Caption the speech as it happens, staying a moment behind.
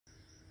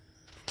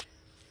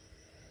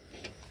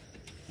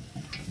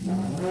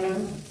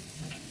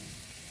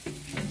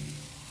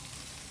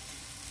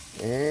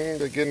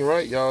they're getting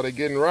right, y'all. They're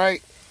getting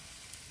right.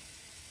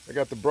 I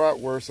got the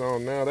bratwurst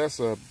on now. That's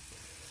a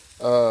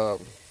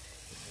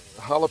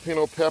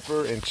jalapeno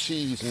pepper and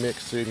cheese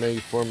mix they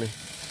made for me.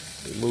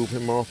 Move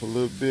him off a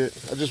little bit.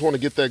 I just want to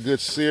get that good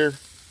sear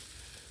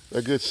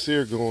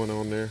going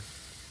on there.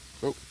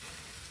 Oh,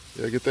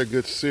 yeah, get that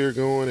good sear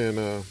going, and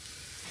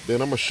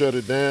then I'm gonna shut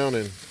it down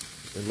and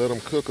let them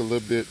cook a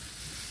little bit.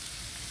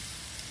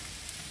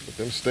 But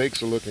them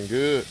steaks are looking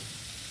good.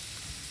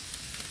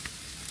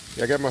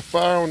 Yeah, I got my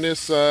fire on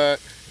this side,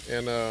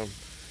 and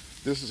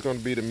this is going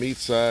to be the meat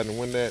side. And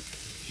when that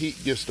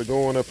heat gets to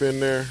going up in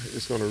there,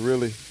 it's going to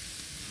really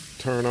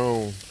turn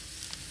on.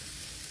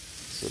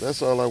 So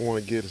that's all I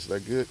want to get is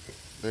that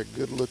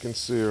good looking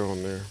sear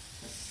on there.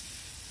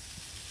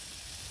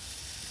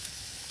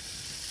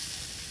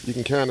 You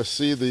can kind of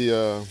see the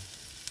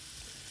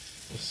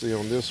let's see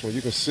on this one.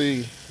 You can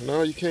see,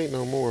 no, you can't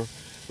no more.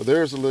 But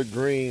there's a little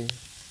green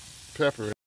pepper.